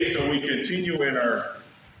we continue in our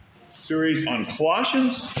series on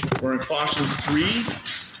Colossians. We're in Colossians 3,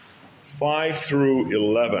 5 through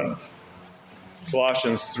 11.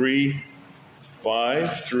 Colossians 3,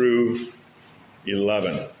 5 through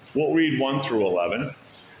 11. We'll read 1 through 11.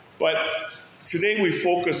 But today we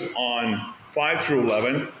focus on 5 through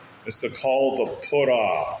 11. It's the call to put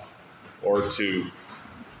off or to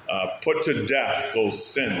put to death those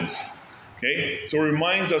sins. Okay? So it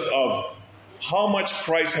reminds us of how much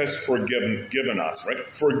Christ has given us, right?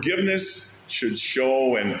 Forgiveness should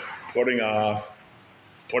show in putting off,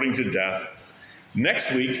 putting to death.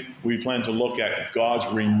 Next week, we plan to look at God's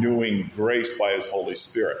renewing grace by His Holy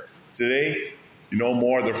Spirit. Today, you know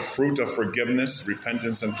more of the fruit of forgiveness,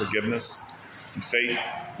 repentance and forgiveness and faith.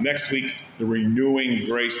 Next week, the renewing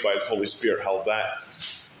grace by His Holy Spirit, how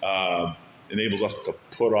that enables us to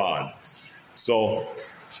put on. So,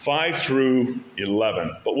 5 through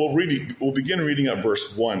 11. But we'll begin reading at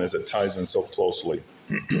verse 1 as it ties in so closely.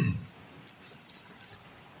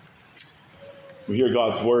 We hear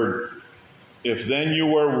God's word. If then you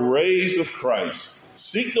were raised with Christ,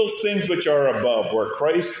 seek those things which are above, where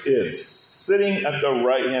Christ is, sitting at the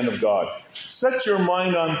right hand of God. Set your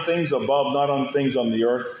mind on things above, not on things on the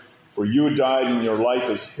earth, for you died and your life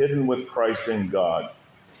is hidden with Christ in God.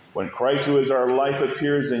 When Christ, who is our life,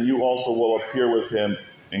 appears, then you also will appear with Him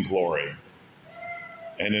in glory.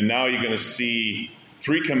 And then now you're going to see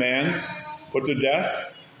 3 commands: put to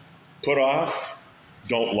death, put off,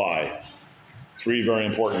 don't lie. 3 very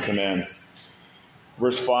important commands.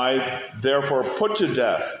 Verse 5, therefore put to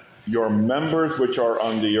death your members which are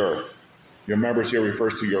on the earth. Your members here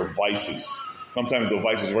refers to your vices. Sometimes the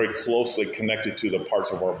vice is very closely connected to the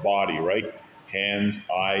parts of our body, right? Hands,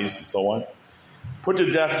 eyes, and so on. Put to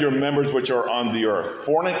death your members which are on the earth: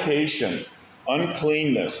 fornication,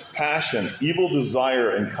 uncleanness, passion, evil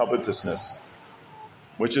desire, and covetousness,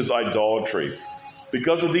 which is idolatry.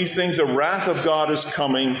 Because of these things, the wrath of God is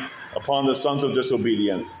coming upon the sons of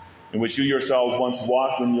disobedience, in which you yourselves once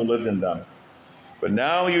walked when you lived in them. But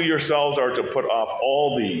now you yourselves are to put off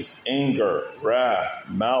all these: anger, wrath,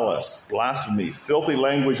 malice, blasphemy, filthy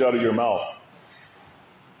language out of your mouth.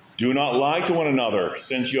 Do not lie to one another,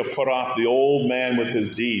 since you have put off the old man with his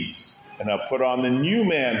deeds, and have put on the new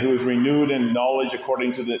man, who is renewed in knowledge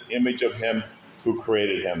according to the image of Him who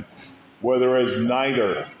created him. Where there is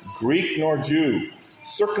neither Greek nor Jew,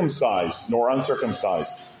 circumcised nor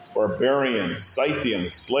uncircumcised, barbarian, Scythian,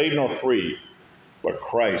 slave nor free, but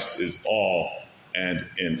Christ is all and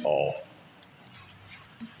in all.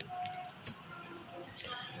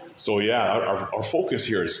 So our focus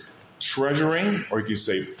here is treasuring, or you could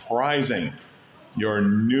say prizing, your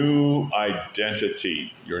new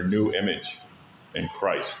identity, your new image in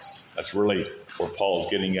Christ. That's really what Paul is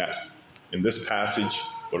getting at in this passage,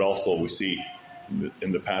 but also we see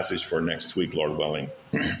in the passage for next week, Lord willing.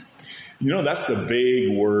 That's the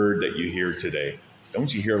big word that you hear today.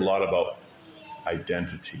 Don't you hear a lot about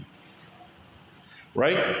identity?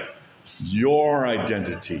 Right? Your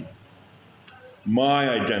identity. My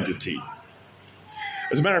identity.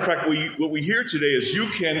 As a matter of fact, what we hear today is you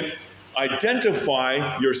can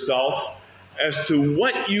identify yourself as to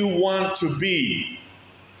what you want to be.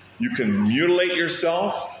 You can mutilate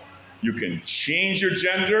yourself. You can change your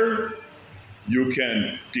gender. You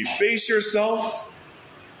can deface yourself,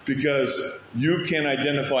 because you can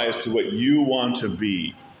identify as to what you want to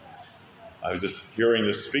be. I was just hearing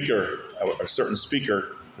a certain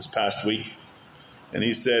speaker this past week, and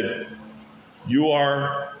he said,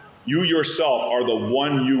 you yourself are the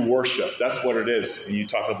one you worship. That's what it is. And you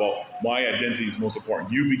talk about my identity is most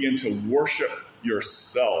important. You begin to worship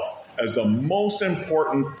yourself as the most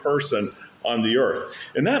important person on the earth.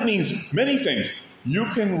 And that means many things. You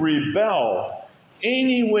can rebel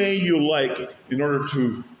any way you like in order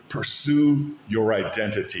to pursue your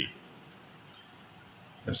identity.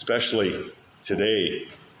 Especially today,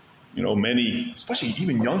 many, especially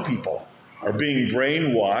even young people, are being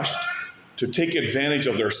brainwashed to take advantage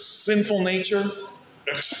of their sinful nature,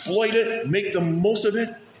 exploit it, make the most of it,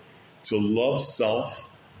 to love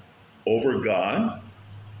self over God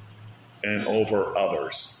and over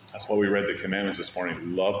others. That's why we read the commandments this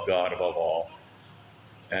morning. Love God above all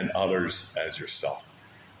and others as yourself.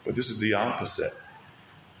 But this is the opposite,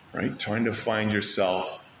 right? Trying to find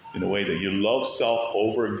yourself in a way that you love self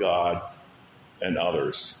over God and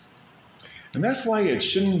others. And that's why it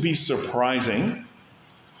shouldn't be surprising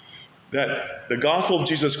that the gospel of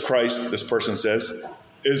Jesus Christ, this person says,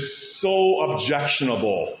 is so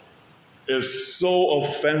objectionable, is so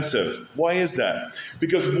offensive. Why is that?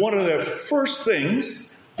 Because one of the first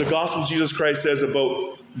things the gospel of Jesus Christ says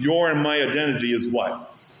about your and my identity is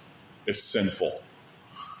what? It's sinful.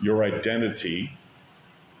 your identity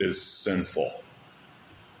is sinful.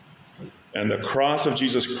 And the cross of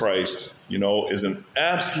Jesus Christ, is an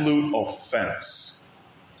absolute offense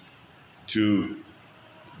to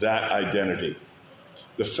that identity.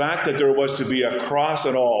 The fact that there was to be a cross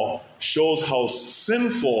at all shows how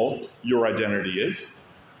sinful your identity is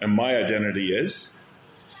and my identity is.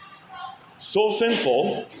 So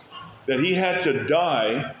sinful that he had to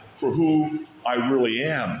die for who I really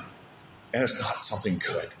am. And it's not something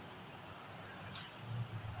good.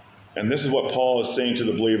 And this is what Paul is saying to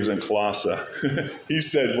the believers in Colossae. He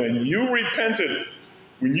said, when you repented,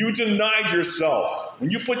 when you denied yourself, when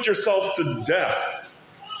you put yourself to death,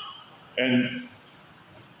 and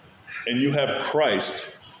you have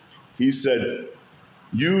Christ, he said,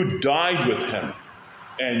 you died with him,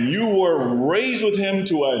 and you were raised with him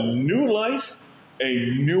to a new life,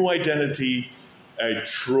 a new identity, a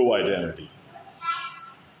true identity.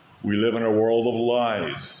 We live in a world of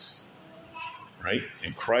lies, right?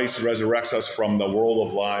 And Christ resurrects us from the world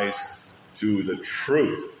of lies to the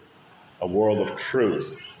truth, a world of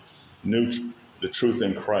truth, the truth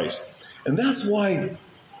in Christ. And that's why,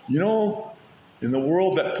 in the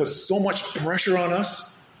world that puts so much pressure on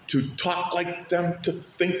us to talk like them, to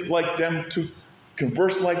think like them, to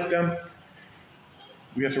converse like them,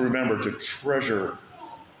 we have to remember to treasure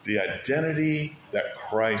the identity that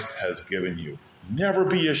Christ has given you. Never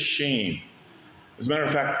be ashamed. As a matter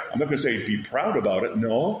of fact, I'm not going to say be proud about it.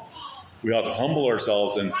 No, we ought to humble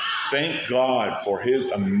ourselves and thank God for his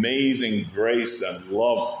amazing grace and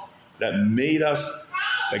love that made us,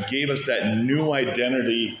 that gave us that new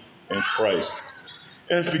identity in Christ.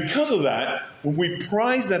 And it's because of that, when we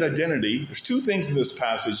prize that identity, there's two things in this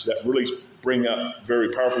passage that really bring up very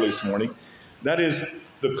powerfully this morning. That is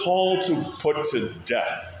the call to put to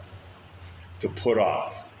death, to put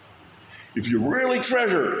off. If you really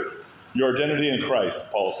treasure your identity in Christ,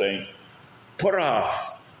 Paul is saying, put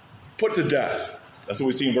off, put to death. That's what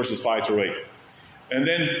we see in verses 5 through 8. And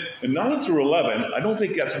then in 9 through 11, I don't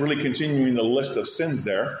think that's really continuing the list of sins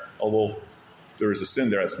there, although there is a sin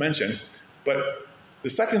there that's mentioned. But the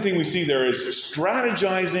second thing we see there is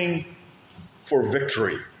strategizing for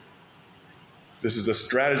victory. This is the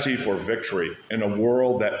strategy for victory in a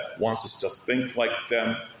world that wants us to think like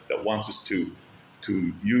them, that wants us to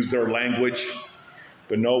use their language.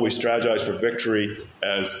 But no, we strategize for victory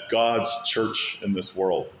as God's church in this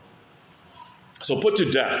world. So put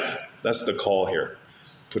to death. That's the call here.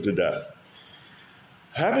 Put to death.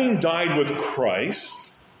 Having died with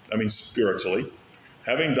Christ, spiritually,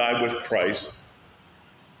 having died with Christ,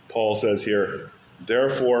 Paul says here,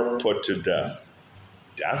 therefore put to death.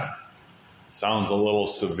 Death? Sounds a little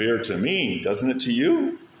severe to me, doesn't it to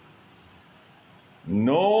you?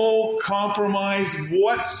 No compromise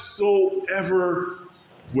whatsoever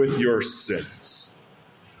with your sins.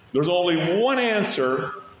 There's only one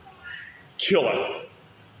answer: kill it.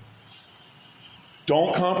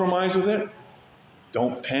 Don't compromise with it.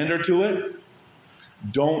 Don't pander to it.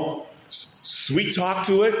 Don't sweet talk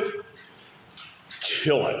to it.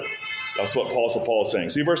 Kill it. That's what Paul is saying.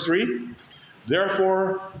 See verse 3?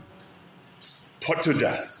 Therefore, put to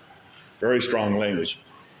death. Very strong language.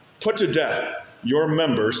 Put to death your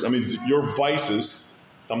members, your vices,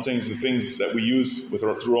 the things that we use through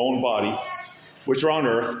our own body, which are on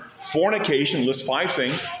earth: fornication, list 5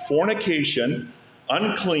 things: fornication,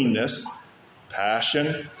 uncleanness,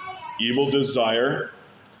 passion, evil desire,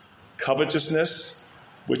 covetousness,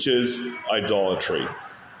 which is idolatry.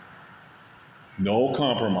 No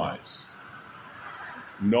compromise.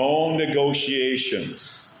 No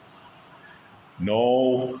negotiations.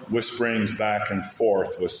 No whisperings back and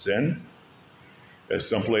forth with sin. It's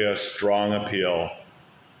simply a strong appeal.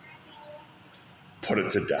 Put it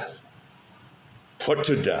to death. Put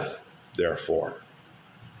to death, therefore.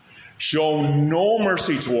 Show no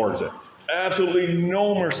mercy towards it. Absolutely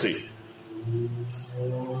no mercy.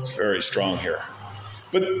 It's very strong here.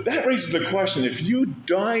 But that raises the question, if you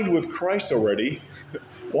died with Christ already,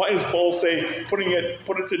 why does Paul say put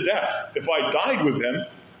it to death? If I died with him,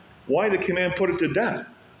 why the command put it to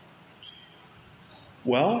death?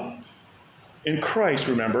 Well, in Christ,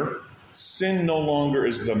 remember, sin no longer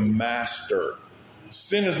is the master.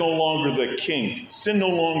 Sin is no longer the king. Sin no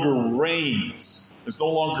longer reigns. It's no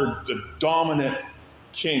longer the dominant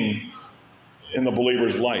king in the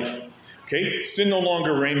believer's life. Okay? Sin no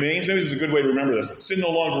longer remains. Maybe this is a good way to remember this. Sin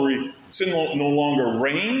no longer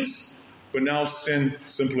reigns, but now sin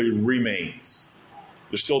simply remains.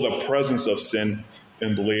 There's still the presence of sin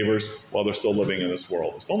in believers while they're still living in this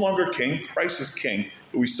world. It's no longer king. Christ is king,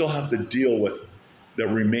 but we still have to deal with the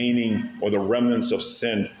remaining or the remnants of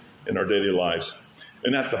sin in our daily lives.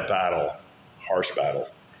 And that's a battle, harsh battle.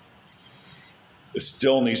 It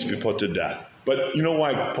still needs to be put to death. But you know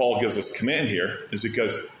why Paul gives us command here is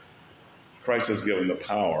because Christ has given the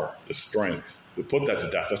power, the strength to put that to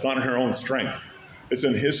death. That's not in our own strength. It's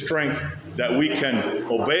in his strength that we can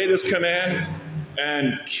obey this command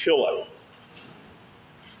and kill it.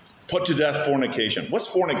 Put to death fornication. What's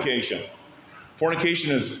fornication?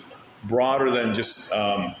 Fornication is broader than just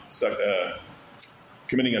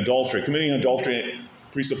committing adultery. Committing adultery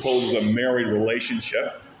presupposes a married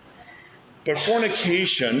relationship. But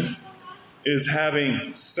fornication is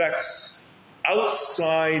having sex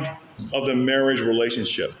outside of the marriage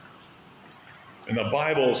relationship. And the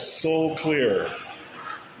Bible is so clear.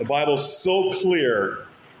 The Bible is so clear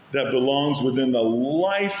that belongs within the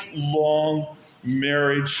lifelong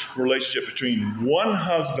marriage relationship between one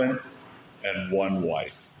husband and one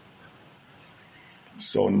wife.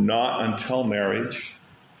 So not until marriage,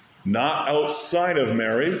 not outside of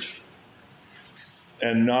marriage,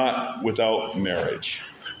 and not without marriage.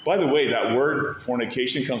 By the way, that word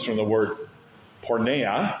fornication comes from the word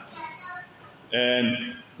porneia.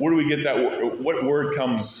 And where do we get that word? What word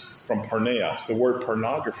comes from porneia? It's the word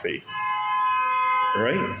pornography.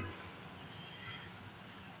 Right?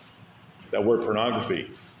 That word pornography.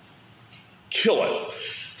 Kill it.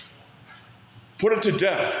 Put it to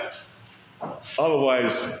death.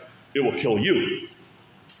 Otherwise, it will kill you.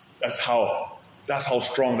 That's how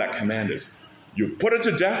strong that command is. You put it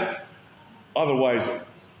to death, otherwise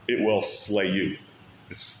it will slay you.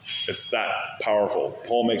 It's that powerful.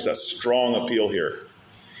 Paul makes that strong appeal here.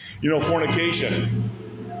 You know, fornication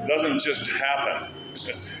doesn't just happen.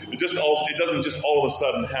 It doesn't just all of a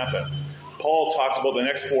sudden happen. Paul talks about the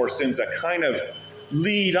next 4 sins that kind of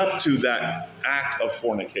lead up to that act of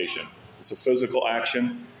fornication. It's a physical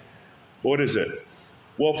action. What is it?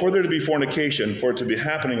 Well, for there to be fornication, for it to be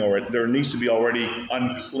happening already, there needs to be already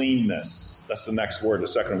uncleanness. That's the next word, the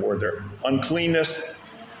second word there. Uncleanness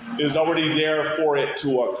is already there for it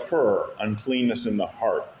to occur. Uncleanness in the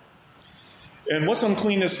heart. And what's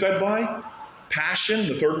uncleanness fed by? Passion,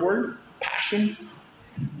 the third word, passion.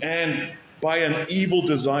 And by an evil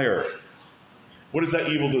desire. What is that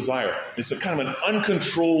evil desire? It's a kind of an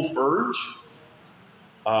uncontrolled urge,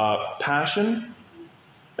 passion.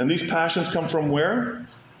 And these passions come from where?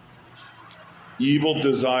 Evil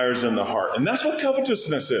desires in the heart. And that's what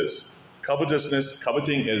covetousness is.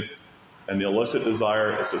 Coveting is an illicit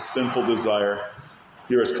desire. It's a sinful desire.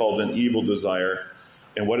 Here it's called an evil desire.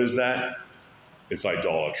 And what is that? It's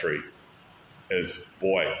idolatry.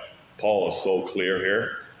 Paul is so clear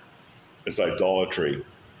here. It's idolatry.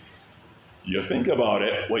 You think about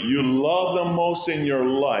it, what you love the most in your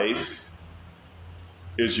life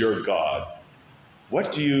is your God.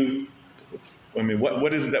 What is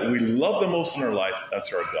it that we love the most in our life?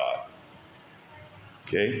 That's our God.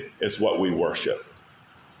 Okay? It's what we worship.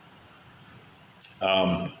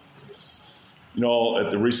 At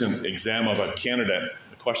the recent exam of a candidate,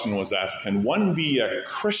 the question was asked, can one be a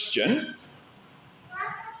Christian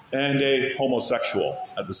and a homosexual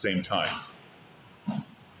at the same time?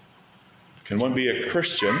 Can one be a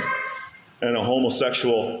Christian and a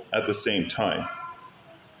homosexual at the same time?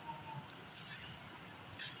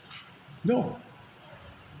 No.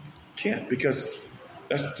 Can't, because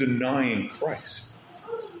that's denying Christ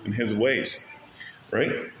and his ways.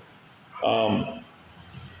 Right? A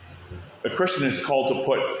Christian is called to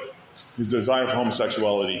put his desire for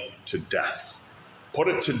homosexuality to death. Put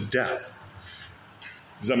it to death.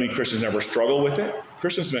 Does that mean Christians never struggle with it?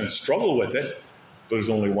 Christians may struggle with it, but there's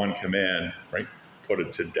only one command, right? Put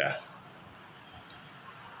it to death.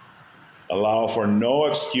 Allow for no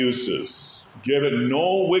excuses. Give it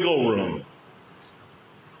no wiggle room.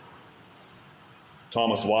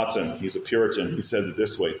 Thomas Watson, he's a Puritan, he says it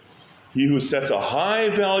this way. He who sets a high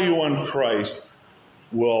value on Christ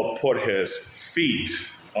will put his feet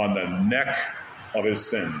on the neck of his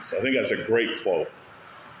sins. I think that's a great quote.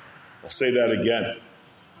 I'll say that again.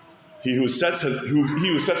 He who sets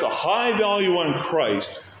a high value on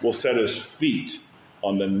Christ will set his feet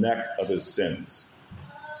on the neck of his sins.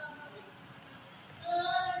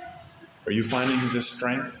 Are you finding the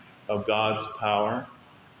strength of God's power?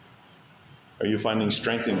 Are you finding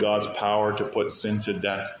strength in God's power to put sin to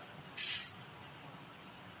death?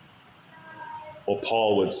 Well,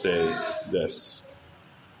 Paul would say this.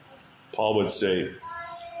 Paul would say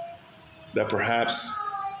that perhaps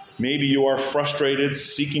maybe you are frustrated,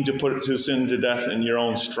 seeking to put sin to death in your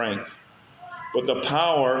own strength. But the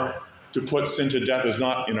power to put sin to death is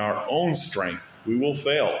not in our own strength. We will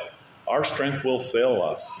fail. Our strength will fail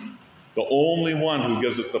us. The only one who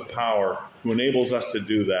gives us the power, who enables us to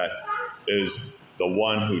do that, is the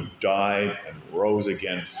one who died and rose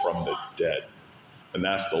again from the dead. And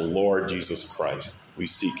that's the Lord Jesus Christ. We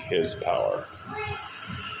seek his power.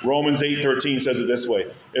 Romans 8:13 says it this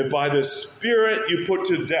way. If by the Spirit you put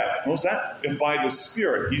to death, what's that? If by the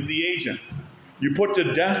Spirit, he's the agent, you put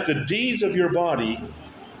to death the deeds of your body,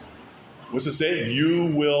 what's it say?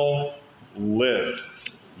 You will live.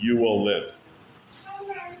 You will live.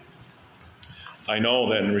 I know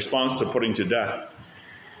that in response to putting to death,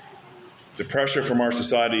 the pressure from our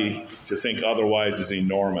society to think otherwise is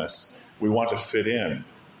enormous. We want to fit in.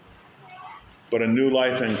 But a new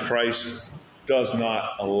life in Christ does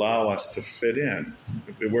not allow us to fit in.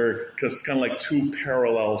 Because it's kind of like two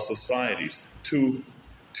parallel societies, two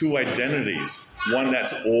identities. One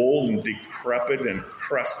that's old and decrepit and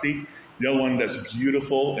crusty, the other one that's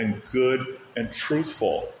beautiful and good and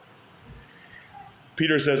truthful.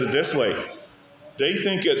 Peter says it this way. They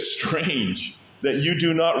think it's strange that you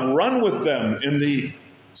do not run with them in the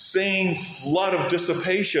same flood of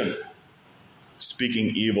dissipation,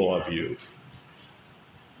 speaking evil of you.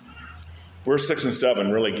 Verse 6 and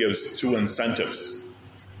 7 really gives two incentives.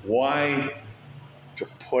 Why to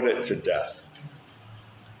put it to death?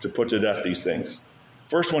 To put to death these things.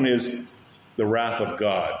 First one is the wrath of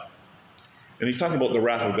God. And he's talking about the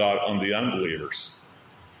wrath of God on the unbelievers.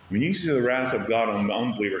 When you see the wrath of God on the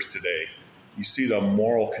unbelievers today, you see the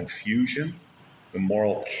moral confusion, the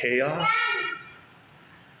moral chaos,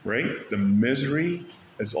 right? The misery.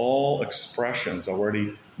 It's all expressions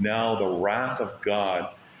already now, the wrath of God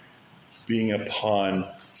being upon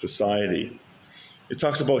society. It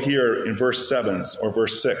talks about here in verse 7 or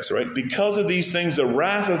verse 6, right? Because of these things, the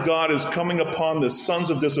wrath of God is coming upon the sons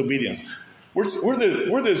of disobedience. We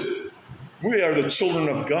are the children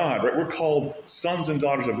of God, right? We're called sons and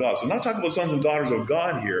daughters of God. So I'm not talking about sons and daughters of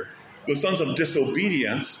God here. The sons of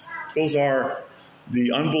disobedience, those are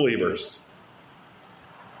the unbelievers.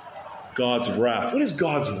 God's wrath. What is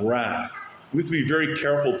God's wrath? We have to be very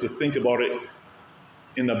careful to think about it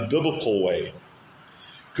in a biblical way.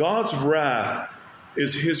 God's wrath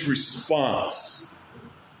is his response.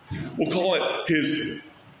 We'll call it his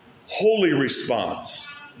holy response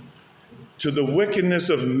to the wickedness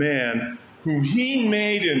of man, whom he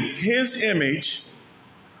made in his image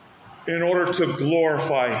in order to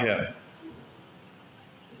glorify him.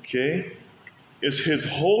 Okay? Is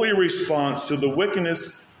his holy response to the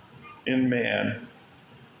wickedness in man,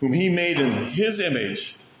 whom he made in his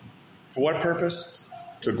image. For what purpose?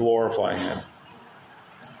 To glorify him.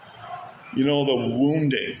 You know, the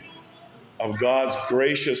wounding of God's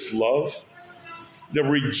gracious love, the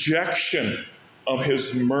rejection of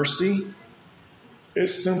his mercy,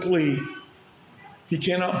 is simply, he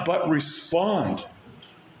cannot but respond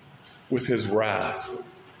with his wrath.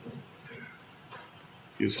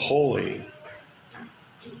 He is holy.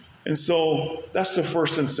 And so that's the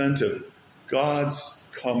first incentive, God's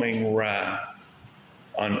coming wrath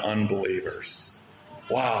on unbelievers.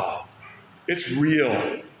 Wow. It's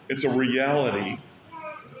real. It's a reality.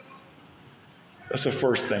 That's the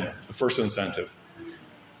first thing, the first incentive.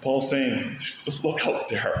 Paul's saying, just look out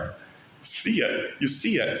there. See it. You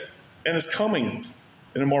see it. And it's coming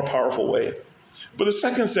in a more powerful way. But the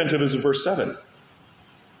second incentive is in verse 7.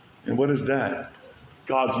 And what is that?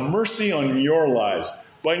 God's mercy on your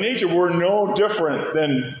lives. By nature, we're no different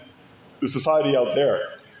than the society out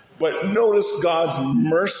there. But notice God's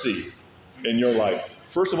mercy in your life.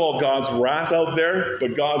 First of all, God's wrath out there,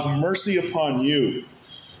 but God's mercy upon you.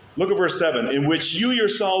 Look at verse 7. In which you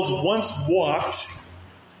yourselves once walked,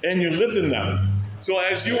 and you lived in them. So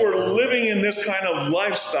as you were living in this kind of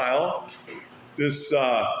lifestyle, this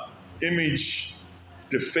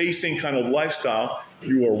image-defacing kind of lifestyle,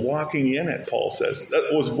 you were walking in it, Paul says. That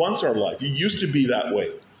was once our life. You used to be that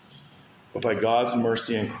way. But by God's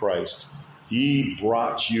mercy in Christ, he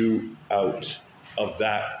brought you out of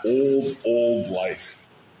that old life.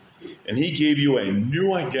 And he gave you a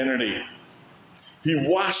new identity. He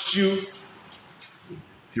washed you.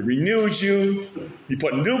 He renewed you. He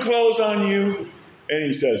put new clothes on you. And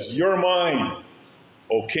he says, you're mine,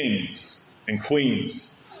 O kings and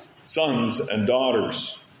queens, sons and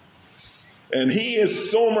daughters. And he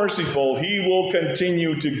is so merciful, he will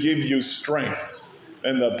continue to give you strength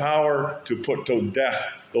and the power to put to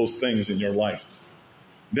death those things in your life.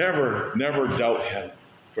 Never doubt him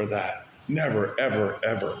for that. Never, ever,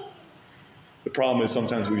 ever. The problem is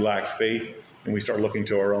sometimes we lack faith and we start looking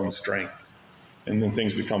to our own strength. And then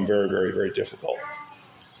things become very, very, very difficult.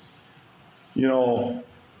 You know,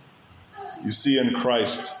 you see in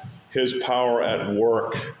Christ his power at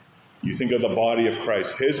work. You think of the body of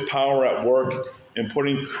Christ. His power at work in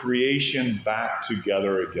putting creation back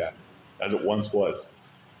together again, as it once was,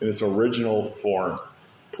 in its original form.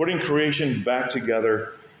 Putting creation back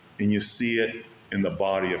together, and you see it in the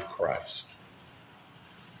body of Christ.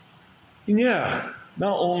 And yeah,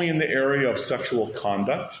 not only in the area of sexual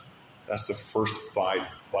conduct, that's the first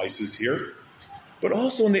 5 vices here, but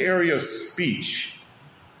also in the area of speech,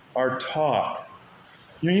 our talk.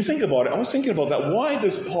 You think about it, I was thinking about that. Why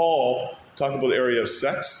does Paul talk about the area of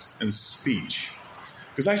sex and speech?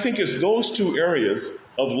 Because I think it's those 2 areas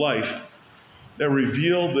of life that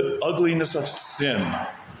reveal the ugliness of sin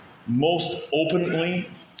most openly,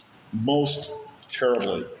 most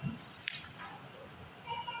terribly.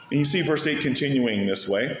 And you see verse 8 continuing this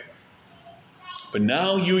way. But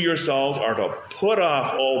now you yourselves are to put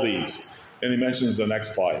off all these. And he mentions the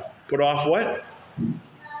next 5. Put off what?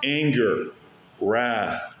 Anger,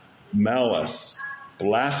 wrath, malice,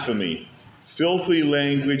 blasphemy, filthy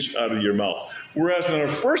language out of your mouth. Whereas in our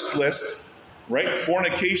first list, right,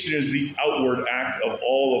 fornication is the outward act of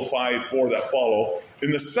all the 4 that follow.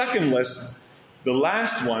 In the second list, the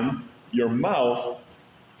last one, your mouth,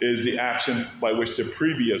 is the action by which the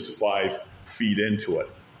previous 5 feed into it.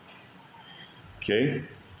 Okay?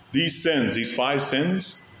 These sins, these 5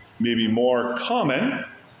 sins, may be more common,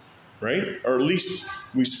 right? Or at least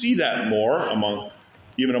we see that more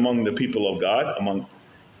even among the people of God, among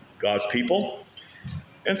God's people.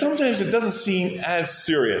 And sometimes it doesn't seem as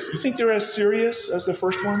serious. You think they're as serious as the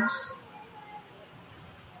first ones?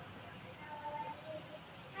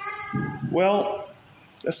 Well,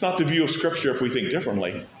 that's not the view of Scripture if we think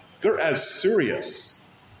differently. They're as serious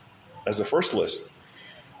as the first list.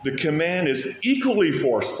 The command is equally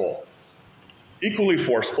forceful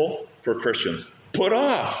for Christians. Put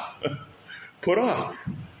off. Put off.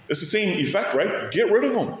 It's the same effect, right? Get rid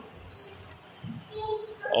of them.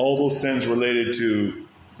 All those sins related to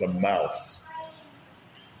the mouth.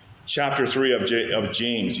 Chapter 3 of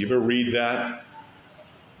James. You ever read that?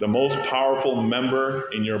 The most powerful member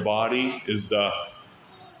in your body is the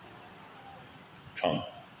tongue.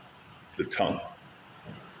 The tongue.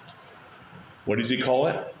 What does he call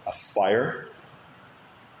it? A fire.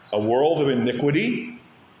 A world of iniquity.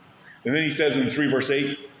 And then he says in 3 verse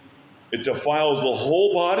 8, it defiles the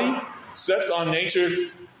whole body, sets on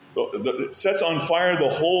fire the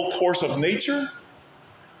whole course of nature,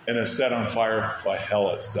 and is set on fire by hell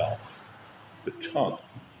itself. The tongue.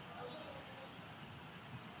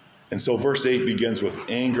 And so verse 8 begins with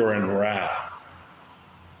anger and wrath.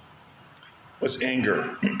 What's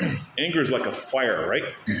anger? Anger is like a fire, right?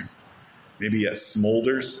 Maybe it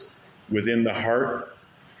smolders within the heart.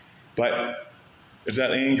 But if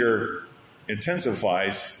that anger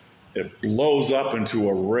intensifies, it blows up into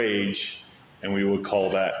a rage, and we would call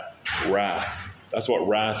that wrath. That's what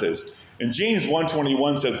wrath is. And James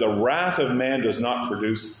 1:21 says, the wrath of man does not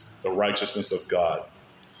produce the righteousness of God.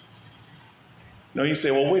 Now you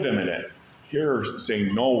say, well, wait a minute. Here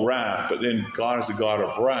saying no wrath, but then God is the God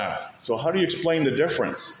of wrath. So how do you explain the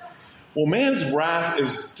difference? Well, man's wrath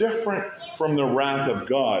is different from the wrath of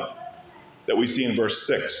God that we see in verse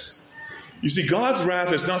 6. You see, God's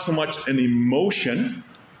wrath is not so much an emotion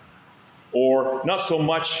or not so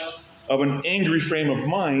much of an angry frame of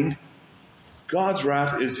mind. God's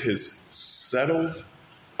wrath is his settled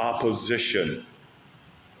opposition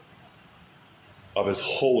of his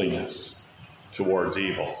holiness towards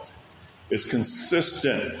evil. It's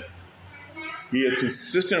consistent. He is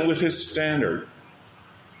consistent with his standard.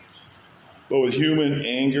 But with human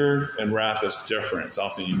anger and wrath, it's different. It's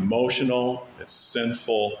often emotional, it's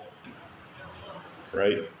sinful,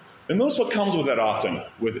 right? And notice what comes with that often.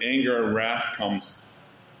 With anger and wrath comes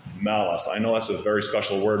malice. I know that's a very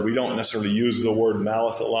special word. We don't necessarily use the word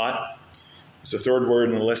malice a lot. It's the third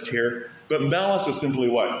word in the list here. But malice is simply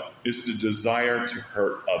what? It's the desire to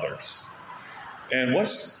hurt others. And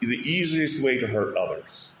what's the easiest way to hurt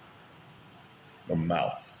others? The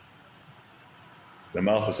mouth. The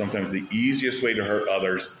mouth is sometimes the easiest way to hurt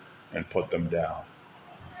others and put them down.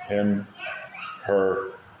 Him,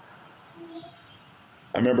 her.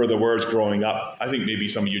 I remember the words growing up. I think maybe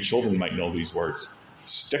some of you children might know these words.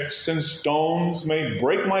 Sticks and stones may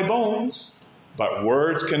break my bones, but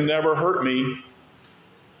words can never hurt me.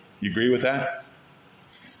 You agree with that?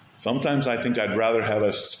 Sometimes I think I'd rather have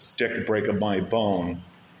a stick break my bone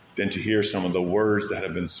than to hear some of the words that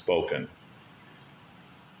have been spoken.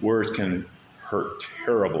 Words can hurt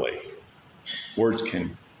terribly. Words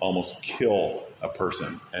can almost kill a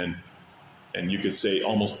person and you could say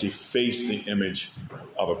almost deface the image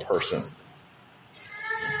of a person.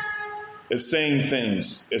 It's saying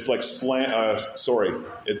things. It's like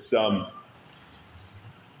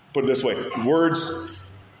put it this way. Words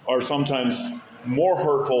are sometimes more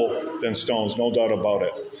hurtful than stones, no doubt about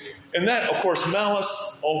it. And that, of course,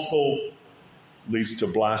 malice also leads to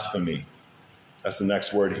blasphemy. That's the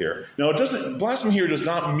next word here. Now, blasphemy here does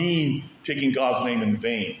not mean taking God's name in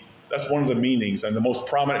vain. That's one of the meanings and the most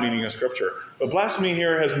prominent meaning in Scripture. But blasphemy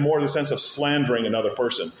here has more the sense of slandering another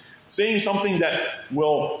person, saying something that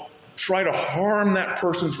will try to harm that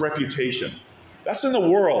person's reputation. That's in the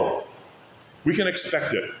world. We can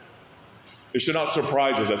expect it. It should not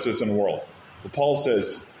surprise us that it's in the world. But Paul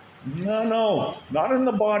says, no, not in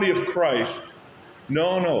the body of Christ.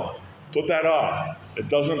 No, put that off. It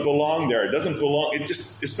doesn't belong there. It doesn't belong.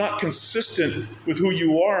 It's not consistent with who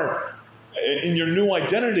you are in your new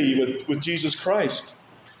identity with Jesus Christ.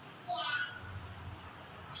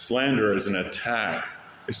 Slander is an attack.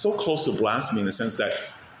 It's so close to blasphemy in the sense that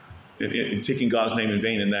in taking God's name in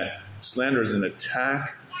vain, in that slander is an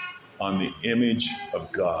attack on the image of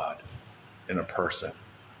God in a person.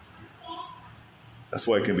 That's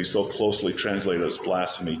why it can be so closely translated as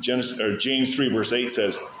blasphemy. James 3 verse 8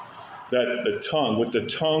 says that with the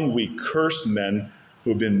tongue we curse men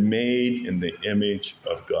who have been made in the image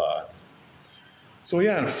of God. So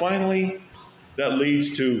and finally, that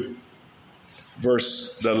leads to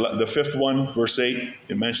the fifth one, verse 8.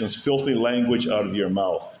 It mentions filthy language out of your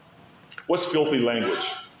mouth. What's filthy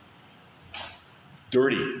language?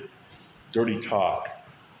 Dirty talk,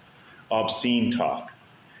 obscene talk,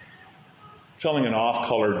 telling an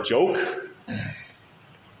off-color joke,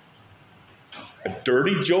 a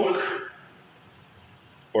dirty joke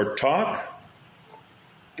or talk,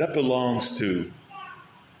 that belongs to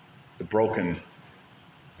the broken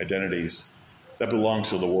identities. That belongs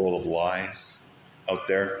to the world of lies out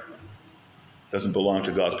there. Doesn't belong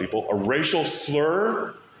to God's people. A racial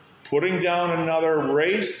slur, putting down another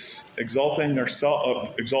race, exalting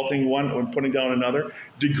one and putting down another,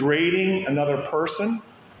 degrading another person.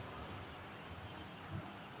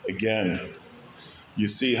 Again, you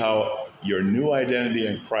see how your new identity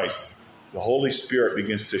in Christ, the Holy Spirit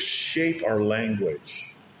begins to shape our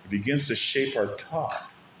language. It begins to shape our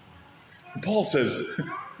talk. And Paul says,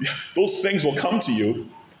 those things will come to you.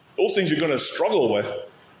 Those things you're going to struggle with.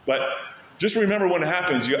 But just remember when it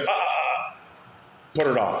happens, you put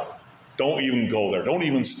it off. Don't even go there. Don't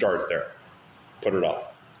even start there. Put it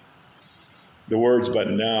off. The words,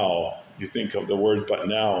 but now, you think of the word, but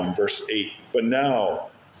now in verse 8. But now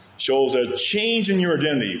shows a change in your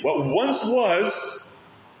identity. What once was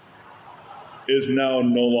is now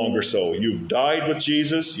no longer so. You've died with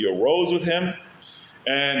Jesus. You arose with him.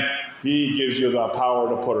 And he gives you the power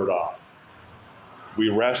to put it off. We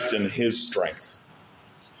rest in his strength.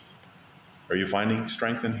 Are you finding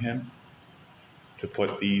strength in him to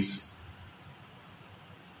put these,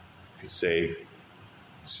 you could say,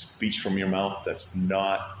 speech from your mouth that's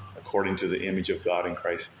not according to the image of God in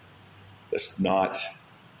Christ, that's not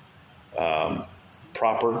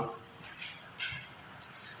proper?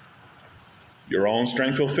 Your own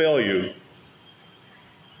strength will fail you.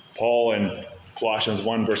 Paul in Colossians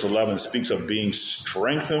 1 verse 11 speaks of being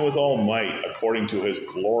strengthened with all might according to his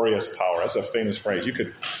glorious power. That's a famous phrase. You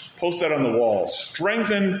could post that on the wall.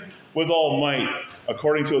 Strengthened with all might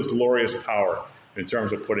according to his glorious power, in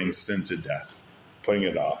terms of putting sin to death, putting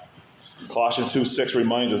it off. Colossians 2:6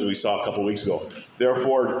 reminds us, as we saw a couple weeks ago,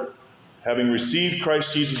 therefore, having received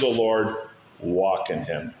Christ Jesus the Lord, walk in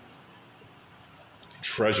him.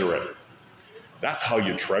 Treasure it. That's how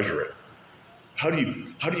you treasure it. How do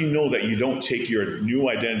you know that you don't take your new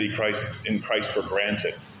identity in Christ for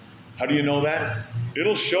granted? How do you know that?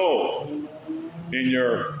 It'll show in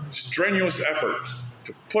your strenuous effort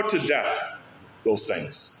to put to death those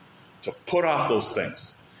things, to put off those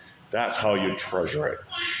things. That's how you treasure it.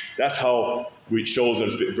 That's how it shows that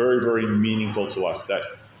it's very, very meaningful to us that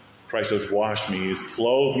Christ has washed me, he's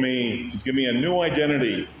clothed me, he's given me a new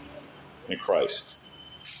identity in Christ.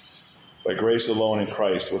 By grace alone in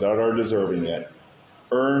Christ, without our deserving it,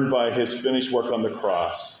 earned by his finished work on the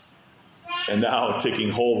cross. And now, taking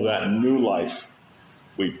hold of that new life,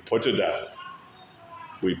 we put to death,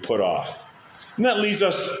 we put off. And that leads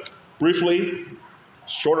us, briefly,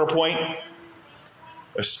 shorter point,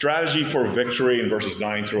 a strategy for victory in verses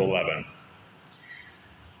 9 through 11.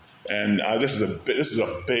 And this is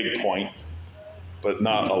a big point, but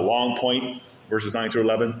not a long point, verses 9 through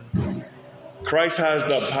 11. Christ has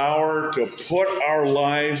the power to put our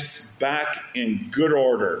lives back in good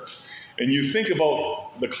order. And you think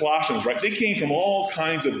about the Colossians, right? They came from all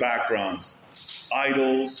kinds of backgrounds,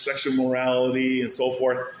 idols, sexual morality, and so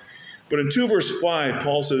forth. But in 2 verse 5,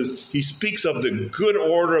 Paul says, he speaks of the good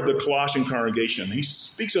order of the Colossian congregation. He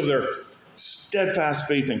speaks of their steadfast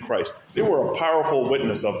faith in Christ. They were a powerful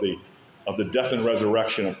witness of the death and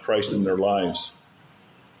resurrection of Christ in their lives.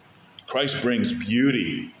 Christ brings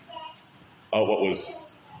beauty of what was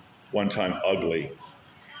one time ugly.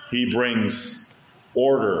 He brings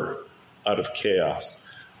order out of chaos.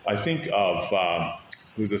 I think of,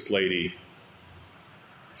 who's this lady?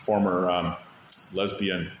 Former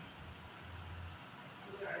lesbian.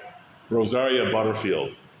 Rosaria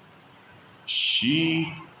Butterfield.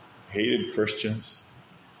 She hated Christians.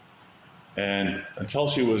 And until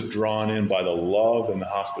she was drawn in by the love and the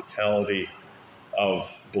hospitality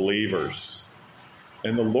of believers.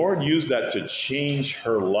 And the Lord used that to change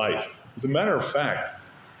her life. As a matter of fact,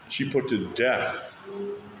 she put to death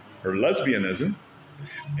her lesbianism.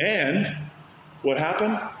 And what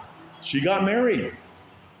happened? She got married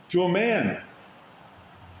to a man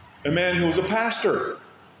who was a pastor.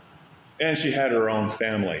 And she had her own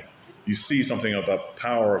family. You see something of the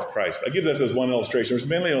power of Christ. I give this as one illustration. There's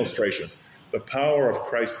many illustrations. The power of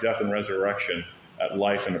Christ's death and resurrection at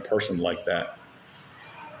life in a person like that.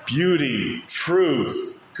 Beauty,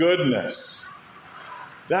 truth, goodness.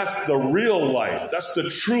 That's the real life. That's the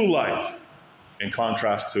true life. In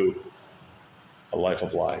contrast to a life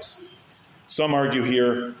of lies. Some argue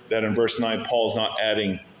here that in verse 9, Paul is not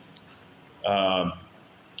adding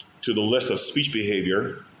to the list of speech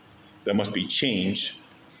behavior that must be changed.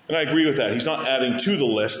 And I agree with that. He's not adding to the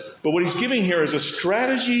list. But what he's giving here is a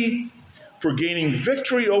strategy for gaining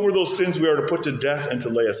victory over those sins we are to put to death and to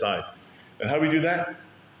lay aside. And how do we do that?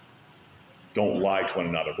 Don't lie to one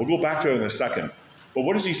another. We'll go back to it in a second. But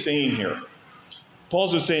what is he saying here?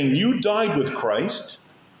 Paul's just saying, you died with Christ.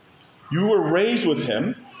 You were raised with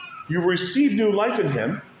him. You received new life in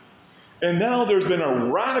him. And now there's been a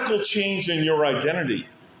radical change in your identity.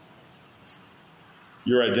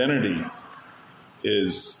 Your identity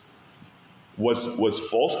was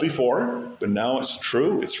false before, but now it's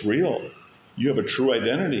true. It's real. You have a true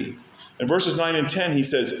identity. In verses 9 and 10, he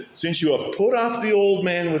says, since you have put off the old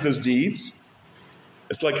man with his deeds,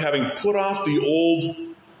 it's like having put off the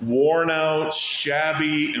old, worn out,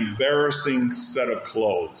 shabby, embarrassing set of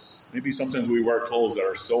clothes. Maybe sometimes we wear clothes that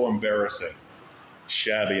are so embarrassing,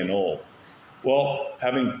 shabby and old. Well,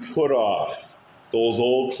 having put off those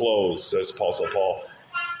old clothes, says Apostle Paul,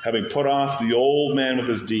 having put off the old man with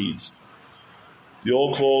his deeds. The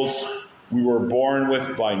old clothes we were born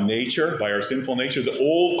with by nature, by our sinful nature. The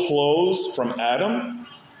old clothes from Adam.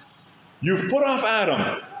 You've put off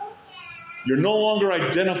Adam. You're no longer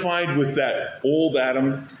identified with that old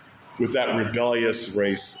Adam, with that rebellious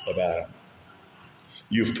race of Adam.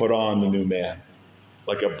 You've put on the new man,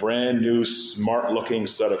 like a brand new, smart-looking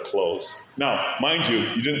set of clothes. Now, mind you,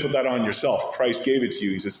 you didn't put that on yourself. Christ gave it to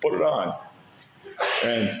you. He says, put it on.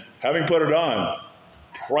 And having put it on,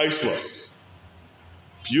 priceless,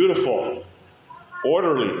 beautiful,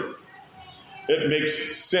 orderly. It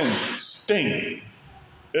makes sin stink.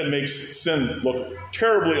 It makes sin look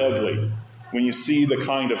terribly ugly when you see the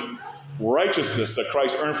kind of righteousness that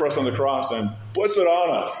Christ earned for us on the cross and puts it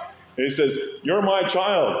on us. And he says, you're my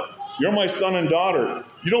child. You're my son and daughter.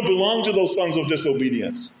 You don't belong to those sons of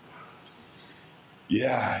disobedience.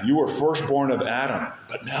 Yeah, you were firstborn of Adam,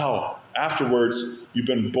 but now, afterwards, you've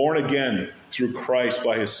been born again through Christ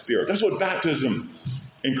by his Spirit. That's what baptism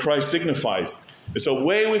in Christ signifies. It's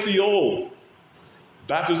away with the old.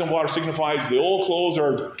 Baptism water signifies the old clothes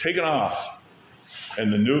are taken off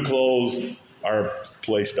and the new clothes are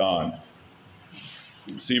placed on.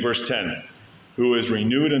 See verse 10. Who is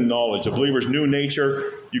renewed in knowledge. A believer's new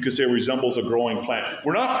nature, you could say, resembles a growing plant.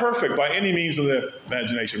 We're not perfect by any means of the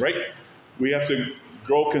imagination, right? We have to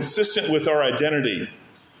grow consistent with our identity.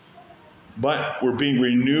 But we're being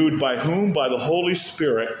renewed by whom? By the Holy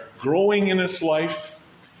Spirit, growing in its life,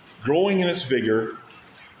 growing in its vigor.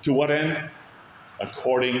 To what end?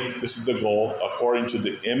 This is the goal, according to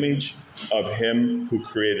the image of him who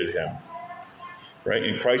created him. Right?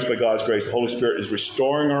 In Christ, by God's grace, the Holy Spirit is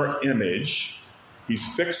restoring our image.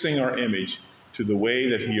 He's fixing our image to the way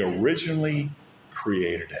that he originally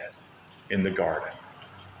created it in the garden.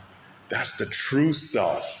 That's the true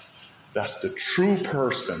self. That's the true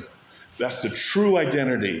person. That's the true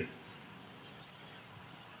identity.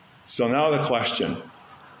 So now the question,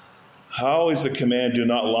 how is the command, do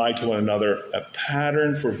not lie to one another, a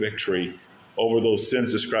pattern for victory over those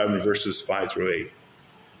sins described in verses 5 through 8?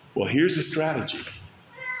 Well, here's the strategy.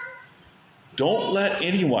 Don't let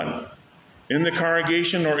anyone in the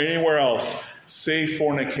congregation or anywhere else say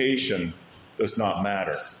fornication does not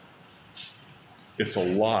matter. It's a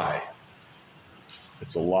lie.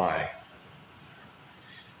 It's a lie.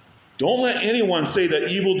 Don't let anyone say that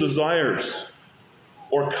evil desires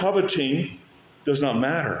or coveting does not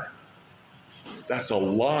matter. That's a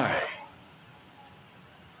lie.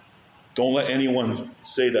 Don't let anyone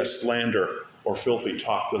say that slander or filthy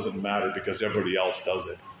talk doesn't matter because everybody else does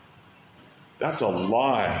it. That's a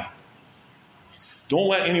lie. Don't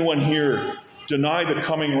let anyone here deny the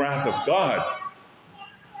coming wrath of God.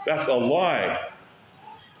 That's a lie.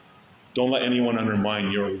 Don't let anyone undermine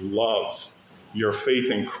your love, your faith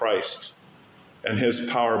in Christ and his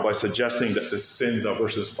power by suggesting that the sins of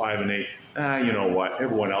verses 5 and 8, you know what,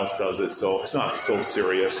 everyone else does it, so it's not so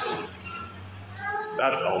serious.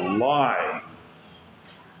 That's a lie.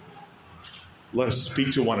 Let us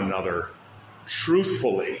speak to one another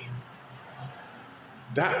truthfully.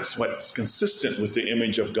 That's what's consistent with the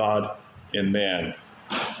image of God in man.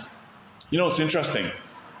 You know, it's interesting.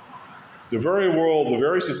 The very world, the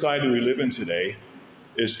very society we live in today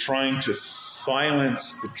is trying to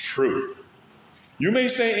silence the truth. You may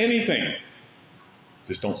say anything,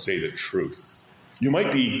 just don't say the truth. You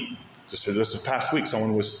might be, just this past week,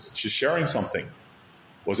 someone was sharing something,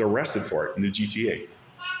 was arrested for it in the GTA.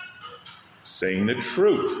 Saying the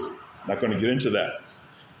truth. I'm not going to get into that.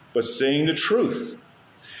 But saying the truth.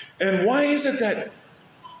 And why is it that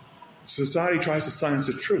society tries to silence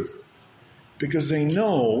the truth? Because they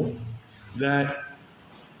know that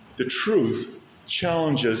the truth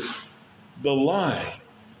challenges the lie.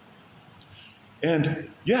 And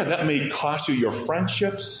yeah, that may cost you your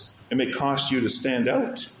friendships. It may cost you to stand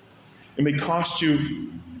out. It may cost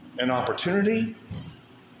you an opportunity.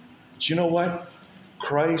 But you know what?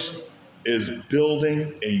 Christ is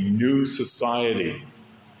building a new society.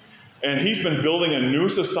 And he's been building a new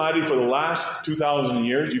society for the last 2,000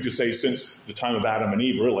 years. You could say since the time of Adam and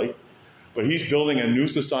Eve, really. But he's building a new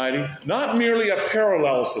society, not merely a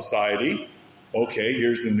parallel society. Okay,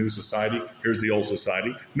 here's the new society, here's the old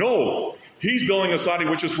society. No, he's building a society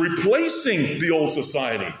which is replacing the old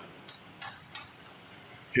society.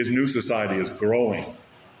 His new society is growing,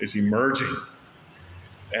 is emerging.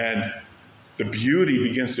 And the beauty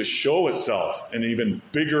begins to show itself in even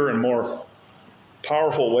bigger and more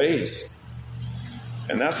powerful ways.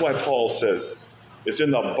 And that's why Paul says, it's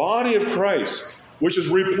in the body of Christ, which is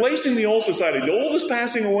replacing the old society. The old is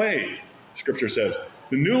passing away, Scripture says.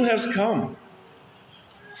 The new has come.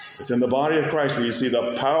 It's in the body of Christ where you see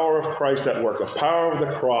the power of Christ at work, the power of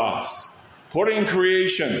the cross, putting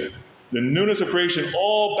creation, the newness of creation,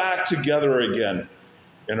 all back together again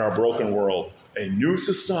in our broken world. A new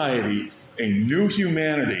society, a new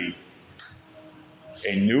humanity,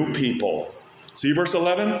 a new people. See verse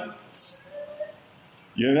 11?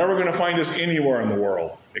 You're never going to find this anywhere in the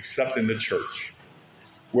world except in the church,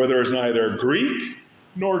 where there is neither Greek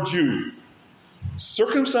nor Jew,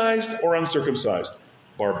 circumcised or uncircumcised,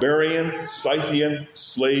 barbarian, Scythian,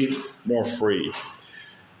 slave, nor free.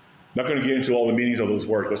 Not going to get into all the meanings of those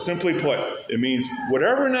words, but simply put, it means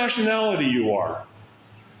whatever nationality you are,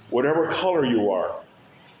 whatever color you are,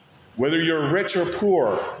 whether you're rich or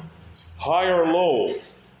poor, high or low,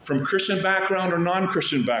 from Christian background or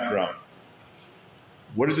non-Christian background,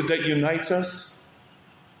 what is it that unites us?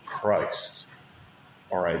 Christ.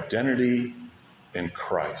 Our identity in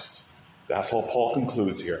Christ. That's how Paul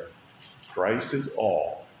concludes here. Christ is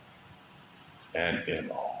all and in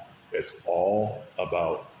all. It's all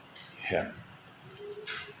about him.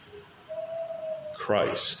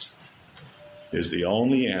 Christ is the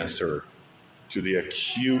only answer to the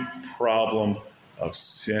acute problem of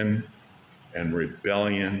sin and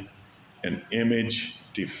rebellion and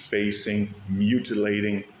image-defacing,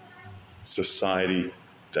 mutilating society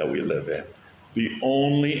that we live in. The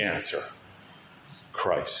only answer,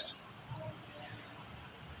 Christ.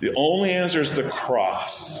 The only answer is the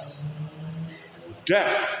cross.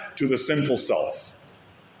 Death to the sinful self.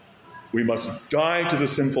 We must die to the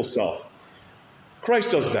sinful self.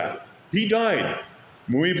 Christ does that. He died.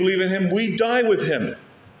 When we believe in him, we die with him.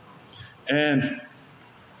 And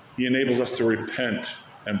he enables us to repent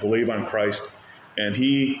and believe on Christ. And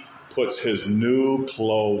he puts his new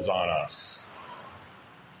clothes on us.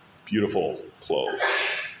 Beautiful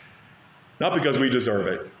clothes. Not because we deserve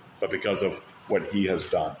it, but because of what he has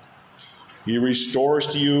done. He restores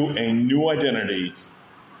to you a new identity,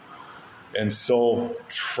 and so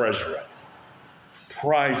treasure it.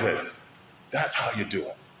 Prize it. That's how you do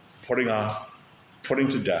it. Putting off, putting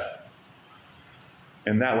to death.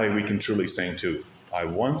 And that way we can truly sing too. I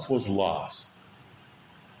once was lost,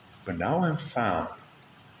 but now I'm found.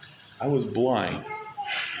 I was blind,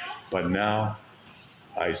 but now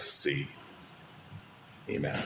I see. Amen.